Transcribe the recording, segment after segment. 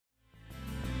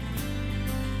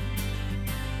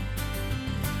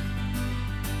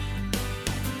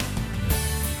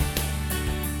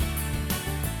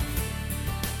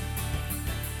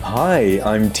Hi,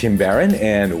 I'm Tim Barron,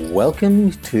 and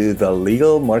welcome to the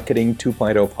Legal Marketing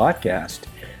 2.0 podcast,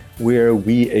 where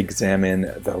we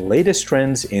examine the latest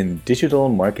trends in digital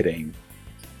marketing.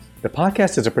 The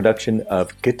podcast is a production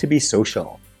of Good to Be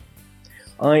Social.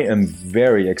 I am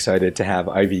very excited to have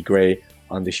Ivy Gray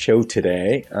on the show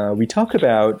today. We talk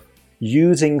about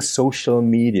using social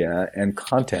media and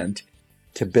content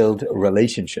to build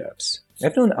relationships.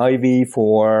 I've known Ivy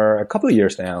for a couple of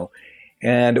years now,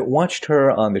 and watched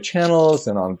her on the channels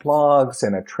and on blogs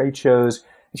and at trade shows.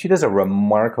 And she does a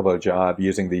remarkable job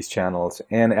using these channels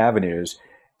and avenues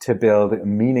to build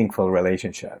meaningful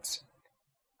relationships.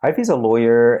 Ivy's a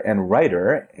lawyer and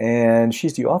writer, and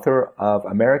she's the author of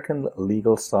American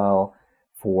Legal Style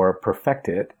for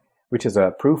Perfected, which is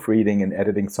a proofreading and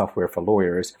editing software for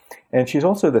lawyers. And she's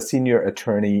also the senior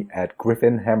attorney at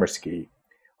Griffin Hammerskey.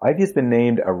 Ivy has been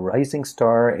named a rising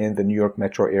star in the New York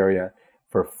metro area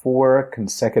for 4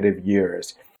 consecutive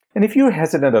years. And if you're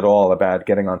hesitant at all about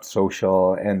getting on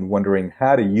social and wondering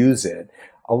how to use it,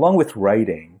 along with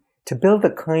writing, to build the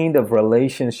kind of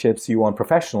relationships you want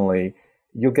professionally,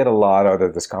 you'll get a lot out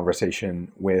of this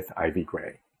conversation with Ivy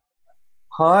Gray.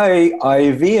 Hi,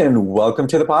 Ivy, and welcome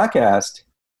to the podcast.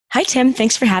 Hi, Tim.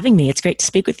 Thanks for having me. It's great to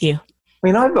speak with you.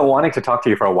 I've been wanting to talk to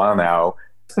you for a while now,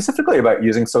 specifically about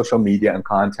using social media and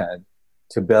content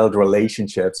to build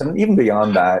relationships, and even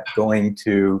beyond that, going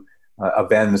to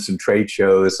events and trade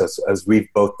shows as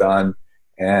we've both done,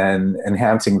 and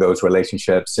enhancing those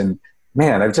relationships. And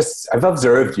man, I've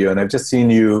observed you, and I've just seen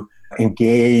you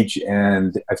engage,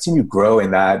 and I've seen you grow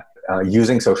in that,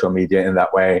 using social media in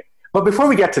that way. But before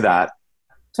we get to that,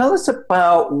 tell us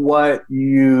about what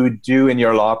you do in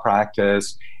your law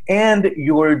practice and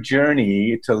your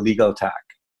journey to legal tech.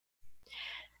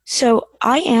 So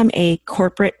I am a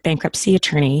corporate bankruptcy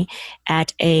attorney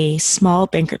at a small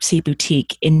bankruptcy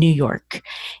boutique in New York.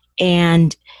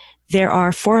 And there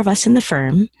are 4 of us in the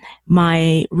firm.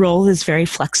 My role is very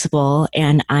flexible,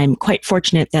 and I'm quite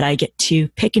fortunate that I get to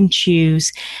pick and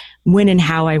choose when and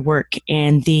how I work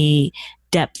and the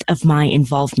depth of my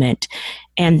involvement.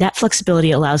 And that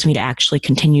flexibility allows me to actually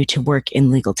continue to work in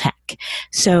legal tech.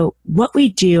 So what we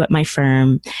do at my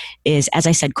firm is, as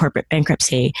I said, corporate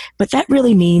bankruptcy, but that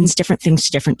really means different things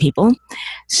to different people.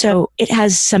 So it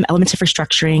has some elements of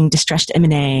restructuring, distressed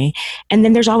M&A, and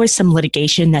then there's always some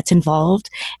litigation that's involved,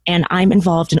 and I'm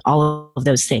involved in all of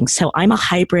those things. So I'm a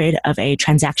hybrid of a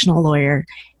transactional lawyer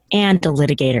and a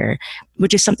litigator,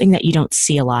 which is something that you don't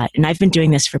see a lot. And I've been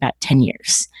doing this for about 10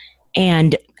 years.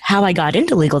 And how I got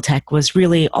into legal tech was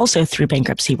really also through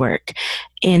bankruptcy work,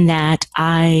 in that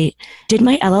I did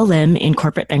my LLM in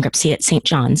corporate bankruptcy at St.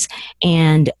 John's,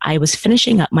 and I was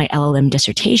finishing up my LLM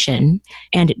dissertation.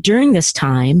 And during this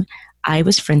time, I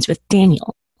was friends with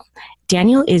Daniel.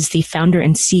 Daniel is the founder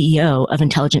and CEO of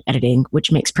Intelligent Editing, which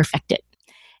makes Perfected.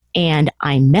 And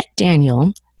I met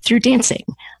Daniel through dancing.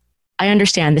 I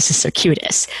understand this is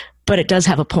circuitous, but it does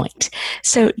have a point.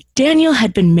 So Daniel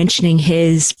had been mentioning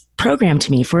his program to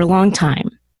me for a long time.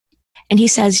 And he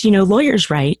says,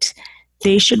 lawyers write,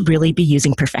 they should really be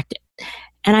using Perfected.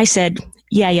 And I said,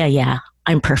 yeah,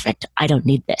 I'm perfect. I don't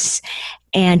need this.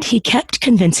 And he kept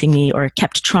convincing me, or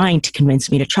kept trying to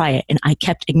convince me to try it, and I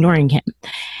kept ignoring him.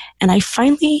 And I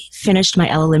finally finished my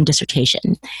LLM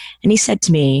dissertation. And he said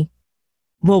to me,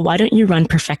 well, why don't you run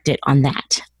Perfected on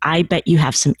that? I bet you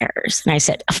have some errors. And I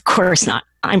said, of course not.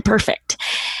 I'm perfect.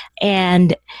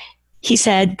 And he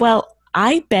said, well,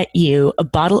 I bet you a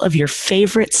bottle of your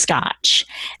favorite scotch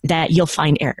that you'll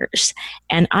find errors.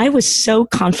 And I was so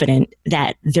confident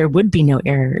that there would be no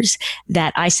errors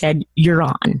that I said, you're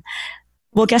on.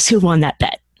 Well, guess who won that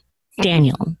bet?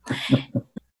 Daniel.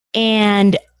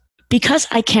 And because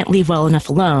I can't leave well enough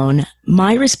alone,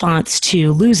 my response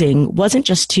to losing wasn't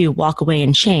just to walk away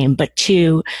in shame, but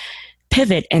to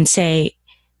pivot and say,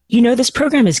 this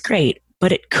program is great,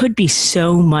 but it could be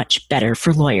so much better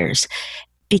for lawyers,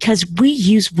 because we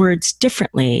use words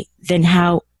differently than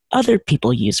how other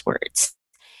people use words.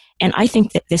 And I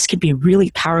think that this could be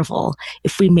really powerful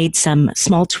if we made some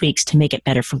small tweaks to make it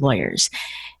better for lawyers.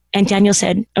 And Daniel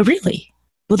said, oh, really?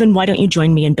 Well, then why don't you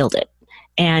join me and build it?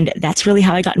 And that's really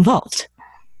how I got involved.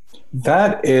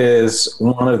 That is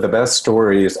one of the best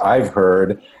stories I've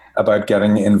heard about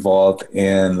getting involved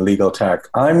in legal tech.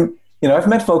 I've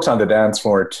met folks on the dance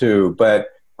floor too, but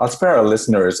I'll spare our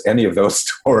listeners any of those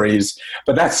stories.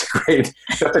 But that's great.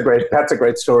 That's a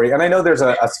great story. And I know there's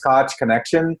a Scotch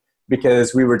connection,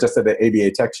 because we were just at the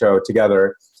ABA Tech Show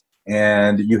together,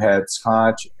 and you had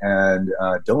Scotch and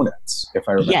donuts, if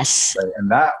I remember. Yes. Right.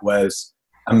 And that was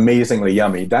amazingly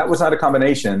yummy. That was not a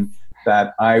combination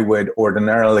that I would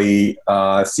ordinarily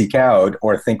seek out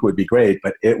or think would be great,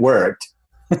 but it worked.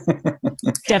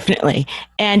 Definitely.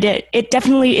 And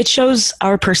it shows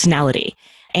our personality.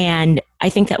 And I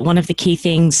think that one of the key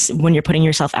things when you're putting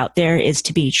yourself out there is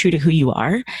to be true to who you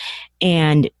are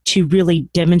and to really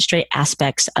demonstrate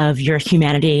aspects of your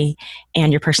humanity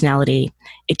and your personality.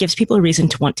 It gives people a reason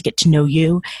to want to get to know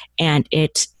you, and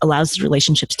it allows the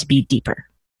relationships to be deeper.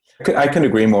 I can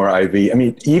agree more, Ivy. I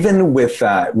mean, even with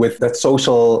that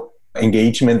social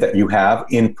engagement that you have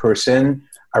in person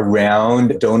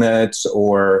around donuts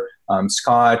or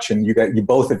scotch, and you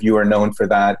both of you are known for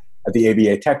that at the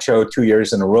ABA Tech Show 2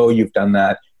 years in a row. You've done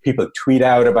that. People tweet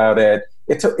out about it.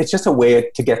 It's just a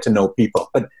way to get to know people.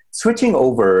 But switching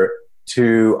over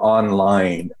to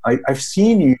online, I've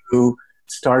seen you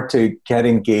start to get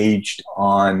engaged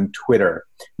on Twitter.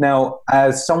 Now,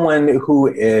 as someone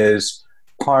who is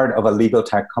part of a legal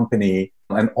tech company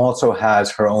and also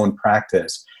has her own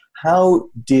practice, how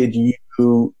did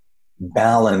you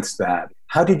balance that?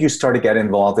 How did you start to get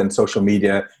involved in social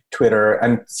media, Twitter,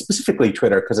 and specifically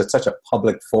Twitter, because it's such a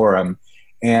public forum,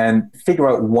 and figure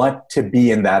out what to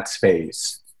be in that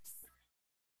space?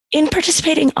 In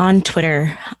participating on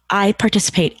Twitter, I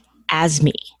participate as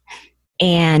me.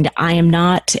 And I am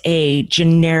not a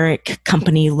generic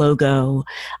company logo.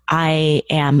 I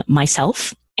am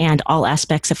myself, and all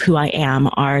aspects of who I am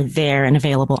are there and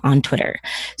available on Twitter.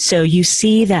 So you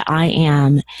see that I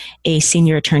am a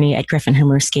senior attorney at Griffin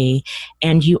Hermersky,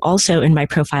 and you also in my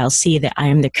profile see that I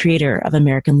am the creator of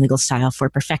American Legal Style for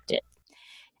Perfected.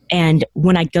 And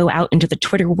when I go out into the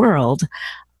Twitter world,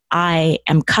 I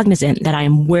am cognizant that I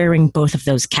am wearing both of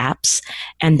those caps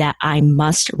and that I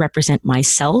must represent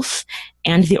myself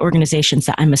and the organizations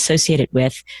that I'm associated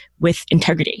with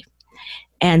integrity.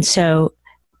 And so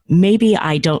maybe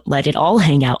I don't let it all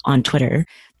hang out on Twitter,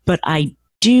 but I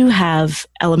do have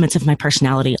elements of my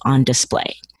personality on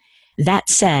display. That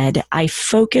said, I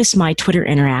focus my Twitter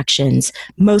interactions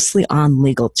mostly on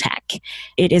legal tech.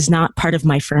 It is not part of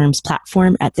my firm's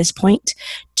platform at this point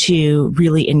to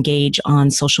really engage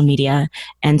on social media.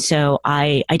 And so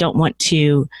I don't want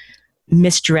to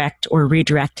misdirect or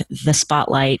redirect the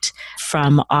spotlight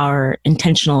from our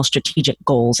intentional strategic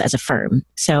goals as a firm.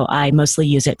 So I mostly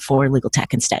use it for legal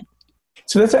tech instead.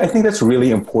 So I think that's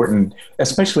really important,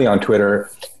 especially on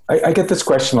Twitter. I get this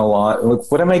question a lot.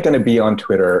 Look, what am I going to be on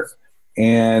Twitter?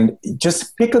 And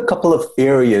just pick a couple of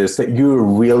areas that you're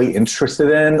really interested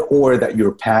in, or that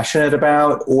you're passionate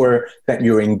about, or that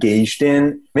you're engaged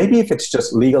in. Maybe if it's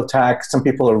just legal tech, some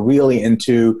people are really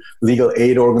into legal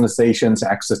aid organizations,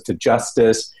 access to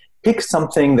justice. Pick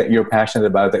something that you're passionate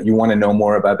about, that you want to know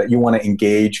more about, that you want to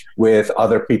engage with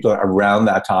other people around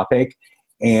that topic.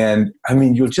 And I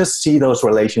mean, you'll just see those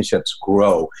relationships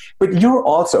grow. But you're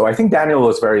also, I think Daniel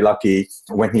was very lucky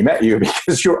when he met you,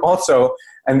 because you're also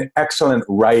an excellent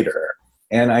writer.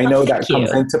 And I know that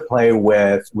comes into play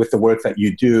with the work that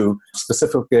you do,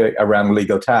 specifically around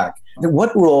legal tech.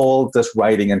 What role does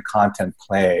writing and content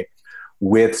play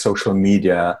with social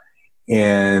media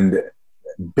in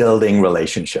building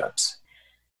relationships?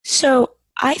 So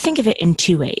I think of it in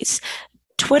two ways.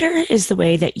 Twitter is the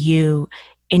way that you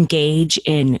engage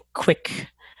in quick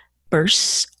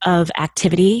bursts of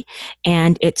activity,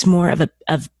 and it's more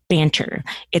of banter.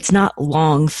 It's not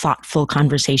long, thoughtful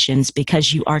conversations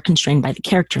because you are constrained by the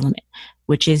character limit,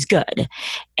 which is good.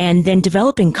 And then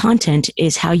developing content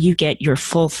is how you get your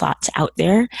full thoughts out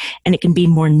there, and it can be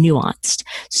more nuanced.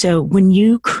 So when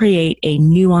you create a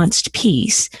nuanced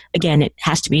piece, again, it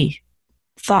has to be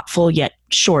thoughtful yet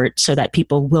short so that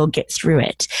people will get through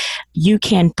it. You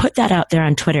can put that out there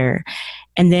on Twitter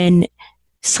and then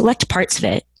select parts of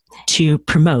it to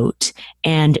promote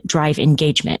and drive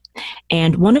engagement.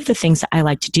 And one of the things that I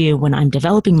like to do when I'm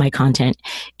developing my content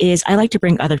is I like to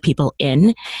bring other people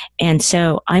in. And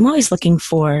so I'm always looking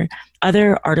for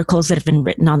other articles that have been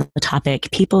written on the topic,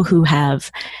 people who have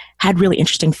had really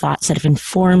interesting thoughts that have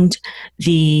informed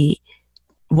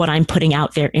what I'm putting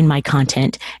out there in my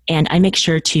content. And I make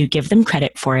sure to give them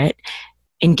credit for it,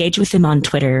 engage with them on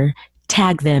Twitter,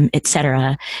 tag them,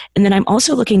 etc. And then I'm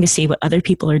also looking to see what other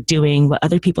people are doing, what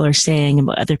other people are saying, and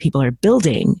what other people are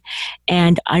building.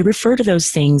 And I refer to those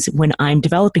things when I'm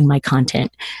developing my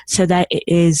content so that it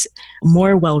is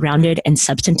more well-rounded and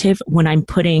substantive when I'm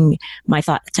putting my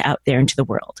thoughts out there into the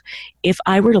world. If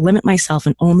I were to limit myself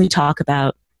and only talk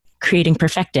about creating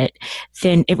Perfected,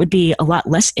 then it would be a lot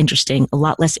less interesting, a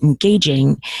lot less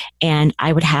engaging, and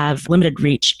I would have limited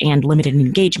reach and limited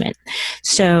engagement.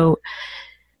 So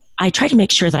I try to make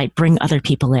sure that I bring other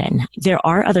people in. There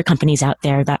are other companies out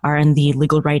there that are in the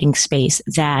legal writing space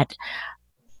that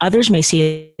others may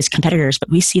see as competitors, but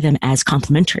we see them as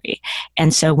complementary.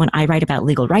 And so when I write about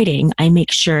legal writing, I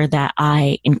make sure that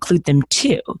I include them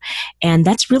too. And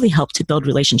that's really helped to build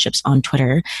relationships on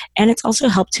Twitter. And it's also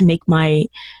helped to make my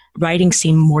writing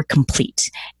seem more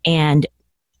complete. And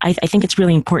I think it's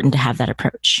really important to have that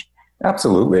approach.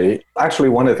 Absolutely. Actually,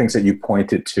 one of the things that you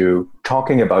pointed to,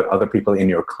 talking about other people in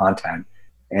your content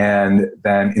and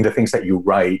then in the things that you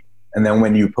write, and then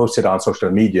when you post it on social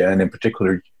media, and in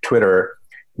particular Twitter,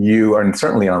 and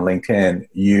certainly on LinkedIn,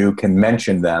 you can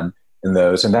mention them in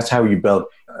those. And that's how you build.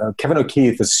 Kevin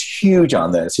O'Keefe is huge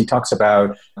on this. He talks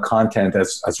about content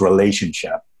as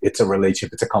relationship. It's a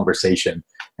relationship. It's a conversation.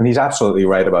 And he's absolutely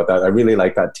right about that. I really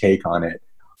like that take on it.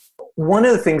 One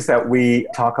of the things that we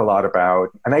talk a lot about,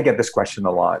 and I get this question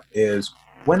a lot, is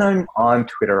when I'm on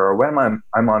Twitter or when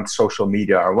I'm on social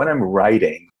media or when I'm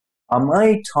writing, am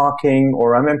I talking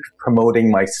or am I promoting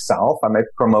myself? Am I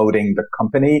promoting the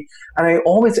company? And I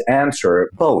always answer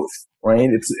both, right?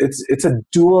 It's a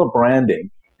dual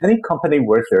branding. Any company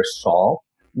worth their salt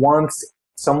wants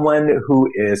someone who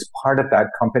is part of that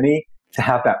company to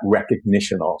have that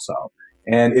recognition also.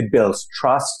 And it builds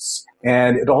trusts,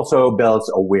 and it also builds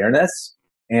awareness,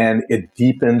 and it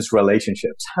deepens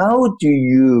relationships. How do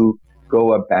you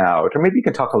go about, or maybe you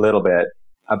can talk a little bit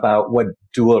about what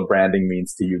dual branding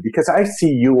means to you? Because I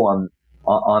see you on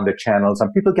the channels,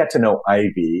 and people get to know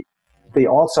Ivy. They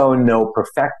also know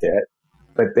Perfectit,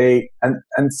 but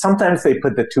and sometimes they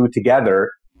put the two together.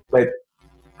 But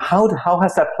how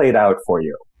has that played out for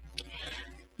you?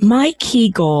 My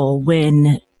key goal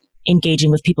when engaging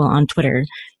with people on Twitter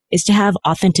is to have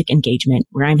authentic engagement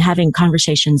where I'm having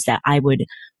conversations that I would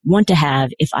want to have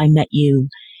if I met you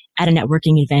at a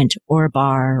networking event or a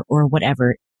bar or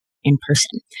whatever in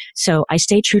person. So I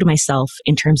stay true to myself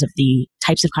in terms of the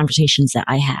types of conversations that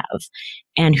I have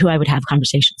and who I would have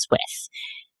conversations with.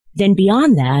 Then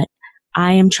beyond that,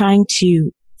 I am trying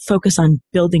to focus on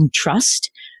building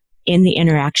trust in the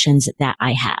interactions that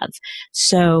I have.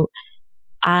 So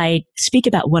I speak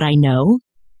about what I know.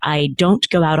 I don't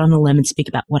go out on a limb and speak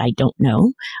about what I don't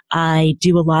know. I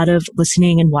do a lot of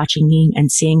listening and watching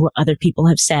and seeing what other people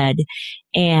have said.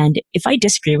 And if I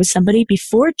disagree with somebody,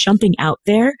 before jumping out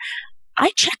there, I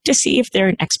check to see if they're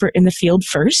an expert in the field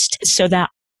first so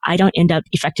that I don't end up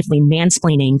effectively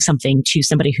mansplaining something to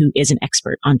somebody who is an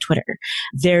expert on Twitter.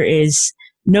 There is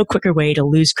no quicker way to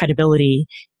lose credibility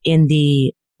in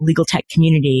the legal tech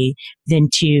community than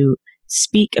to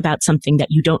speak about something that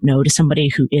you don't know to somebody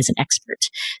who is an expert.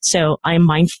 So I'm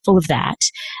mindful of that.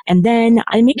 And then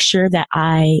I make sure that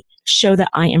I show that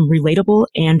I am relatable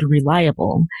and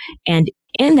reliable. And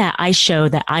in that, I show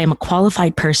that I am a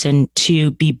qualified person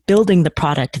to be building the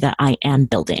product that I am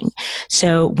building.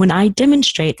 So when I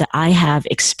demonstrate that I have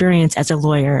experience as a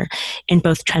lawyer in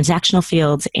both transactional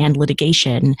fields and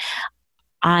litigation,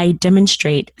 I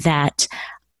demonstrate that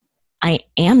I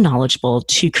am knowledgeable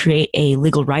to create a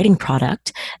legal writing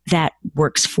product that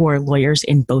works for lawyers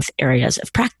in both areas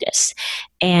of practice.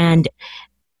 And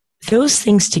those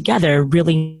things together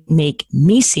really make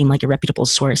me seem like a reputable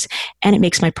source, and it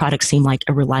makes my product seem like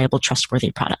a reliable, trustworthy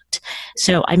product.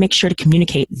 So I make sure to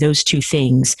communicate those two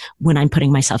things when I'm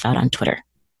putting myself out on Twitter.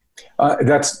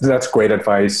 That's great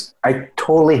advice. I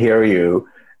totally hear you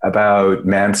about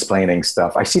mansplaining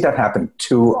stuff. I see that happen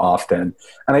too often.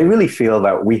 And I really feel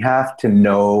that we have to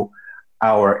know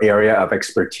our area of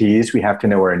expertise. We have to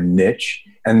know our niche.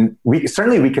 And we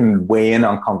can weigh in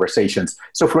on conversations.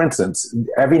 So for instance,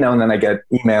 every now and then I get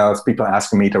emails, people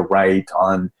asking me to write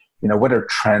on, what are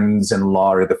trends in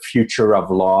law or the future of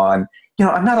law. And,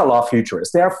 I'm not a law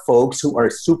futurist. There are folks who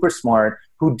are super smart,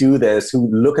 who do this, who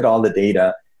look at all the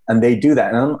data, and they do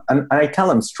that. And I tell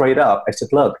them straight up, I said,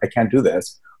 look, I can't do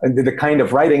this. The kind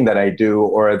of writing that I do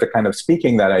or the kind of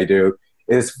speaking that I do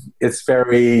is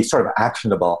very sort of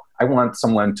actionable. I want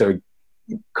someone to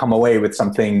come away with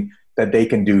something that they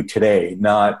can do today,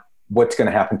 not what's going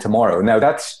to happen tomorrow. Now,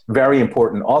 that's very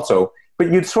important also,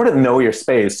 but you sort of know your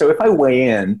space. So if I weigh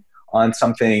in on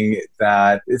something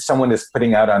that someone is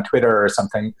putting out on Twitter or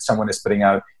something someone is putting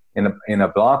out in a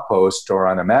blog post or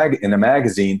on in a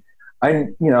magazine,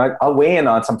 I'll weigh in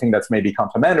on something that's maybe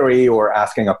complimentary or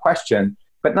asking a question,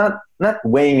 but not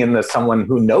weighing in as someone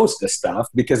who knows this stuff,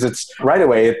 because it's right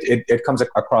away, it comes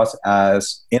across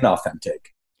as inauthentic.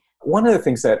 One of the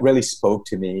things that really spoke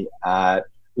to me at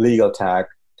Legal Tech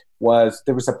was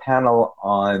there was a panel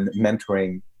on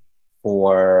mentoring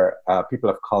for people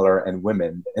of color and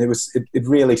women. And it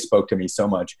really spoke to me so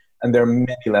much. And there are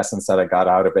many lessons that I got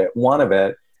out of it. One of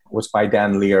it was by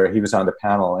Dan Lear. He was on the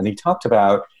panel and he talked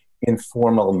about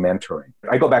informal mentoring.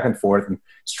 I go back and forth and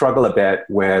struggle a bit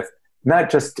with not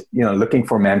just, looking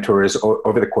for mentors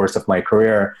over the course of my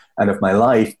career and of my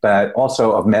life, but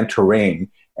also of mentoring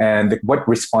and what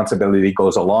responsibility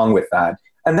goes along with that.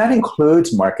 And that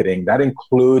includes marketing, that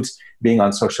includes being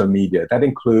on social media, that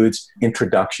includes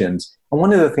introductions. And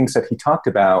one of the things that he talked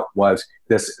about was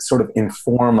this sort of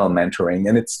informal mentoring,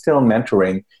 and it's still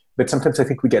mentoring, but sometimes I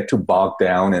think we get too bogged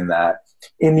down in that.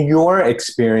 In your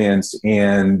experience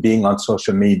in being on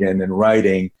social media and in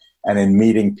writing and in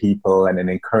meeting people and in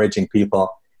encouraging people,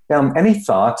 any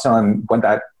thoughts on what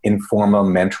that informal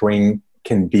mentoring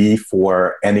can be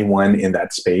for anyone in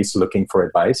that space looking for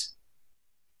advice?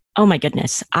 Oh my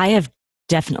goodness. I have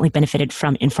definitely benefited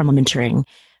from informal mentoring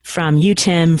from you,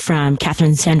 Tim, from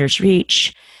Catherine Sanders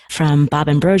Reach, from Bob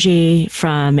Ambrogi,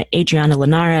 from Adriana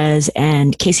Linares,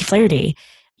 and Casey Flaherty.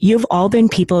 You've all been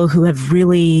people who have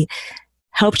really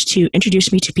helped to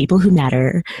introduce me to people who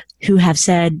matter, who have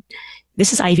said,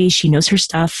 this is Ivy, she knows her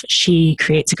stuff, she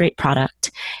creates a great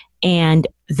product. And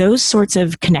those sorts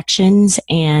of connections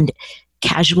and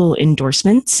casual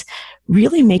endorsements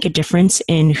really make a difference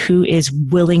in who is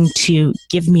willing to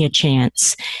give me a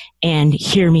chance and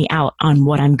hear me out on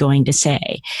what I'm going to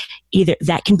say. Either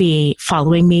that can be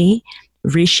following me,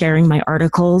 resharing my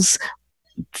articles,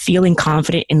 feeling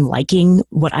confident in liking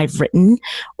what I've written,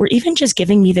 or even just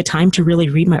giving me the time to really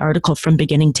read my article from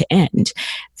beginning to end.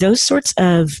 Those sorts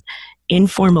of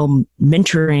informal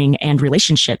mentoring and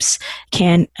relationships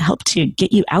can help to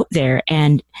get you out there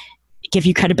and give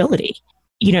you credibility.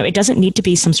 It doesn't need to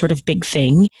be some sort of big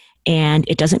thing, and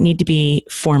it doesn't need to be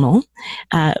formal,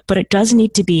 but it does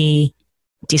need to be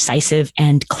decisive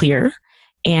and clear,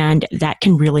 and that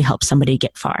can really help somebody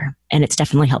get far, and it's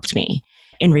definitely helped me.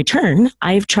 In return,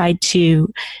 I've tried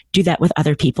to do that with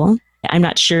other people. I'm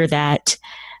not sure that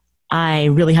I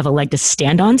really have a leg to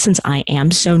stand on since I am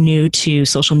so new to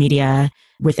social media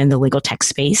within the legal tech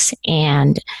space,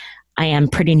 and I am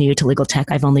pretty new to legal tech.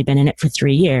 I've only been in it for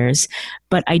 3 years,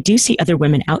 but I do see other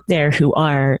women out there who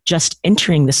are just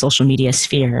entering the social media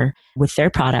sphere with their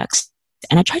products.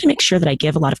 And I try to make sure that I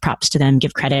give a lot of props to them,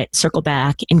 give credit, circle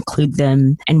back, include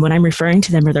them. And when I'm referring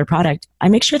to them or their product, I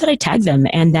make sure that I tag them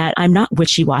and that I'm not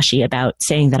wishy-washy about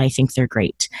saying that I think they're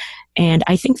great. And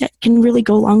I think that can really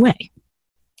go a long way.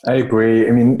 I agree.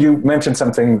 I mean, you mentioned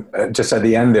something just at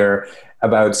the end there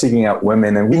about seeking out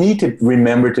women, and we need to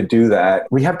remember to do that.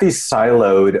 We have these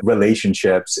siloed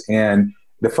relationships, and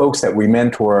the folks that we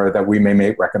mentor, that we may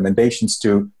make recommendations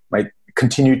to, might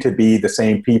continue to be the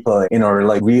same people in our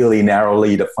really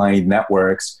narrowly defined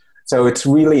networks. So it's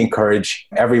really encourage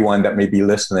everyone that may be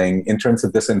listening in terms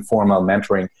of this informal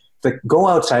mentoring to go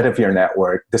outside of your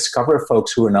network, discover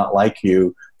folks who are not like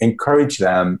you, encourage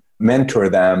them, mentor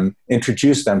them,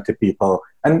 introduce them to people.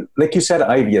 And like you said,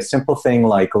 Ivy, a simple thing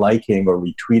like liking or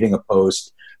retweeting a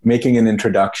post, making an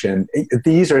introduction,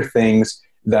 these are things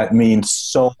that mean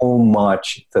so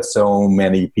much to so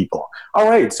many people. All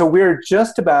right, so we're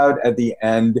just about at the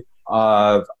end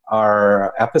of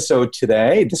our episode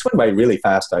today. This went by really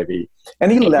fast, Ivy.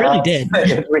 Really did.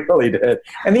 It really did.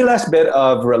 Any last bit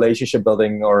of relationship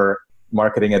building or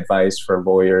marketing advice for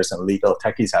lawyers and legal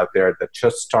techies out there that's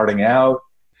just starting out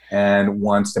and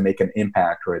wants to make an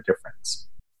impact or a difference?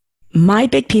 My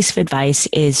big piece of advice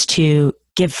is to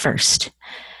give first.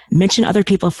 Mention other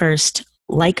people first,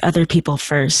 like other people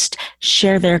first,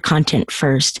 share their content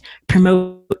first,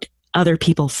 promote other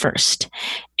people first.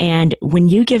 And when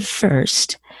you give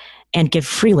first and give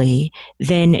freely,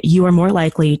 then you are more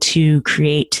likely to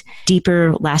create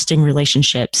deeper, lasting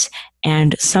relationships.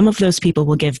 And some of those people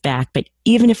will give back. But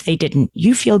even if they didn't,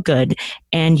 you feel good,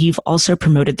 and you've also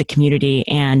promoted the community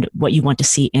and what you want to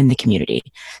see in the community.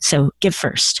 So give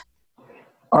first.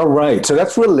 All right. So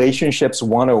that's Relationships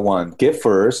 101. Give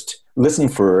first, listen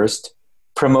first,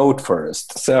 promote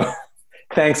first. So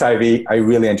thanks, Ivy. I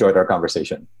really enjoyed our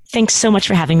conversation. Thanks so much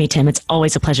for having me, Tim. It's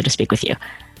always a pleasure to speak with you.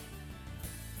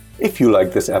 If you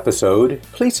like this episode,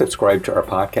 please subscribe to our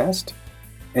podcast.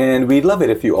 And we'd love it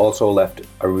if you also left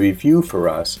a review for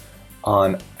us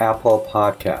on Apple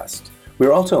Podcast.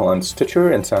 We're also on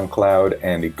Stitcher and SoundCloud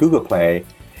and Google Play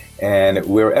and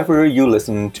wherever you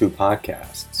listen to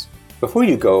podcasts. Before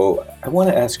you go, I want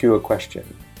to ask you a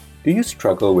question. Do you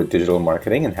struggle with digital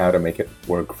marketing and how to make it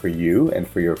work for you and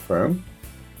for your firm?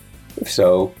 If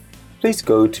so, please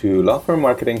go to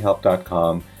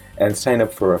lawfirmmarketinghelp.com and sign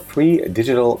up for a free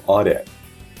digital audit.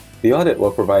 The audit will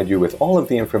provide you with all of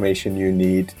the information you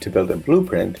need to build a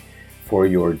blueprint for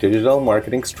your digital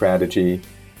marketing strategy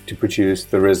to produce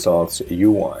the results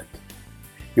you want.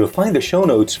 You'll find the show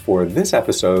notes for this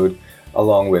episode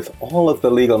along with all of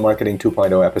the Legal Marketing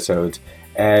 2.0 episodes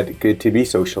at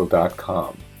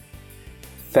goodtobesocial.com.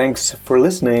 Thanks for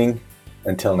listening.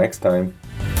 Until next time.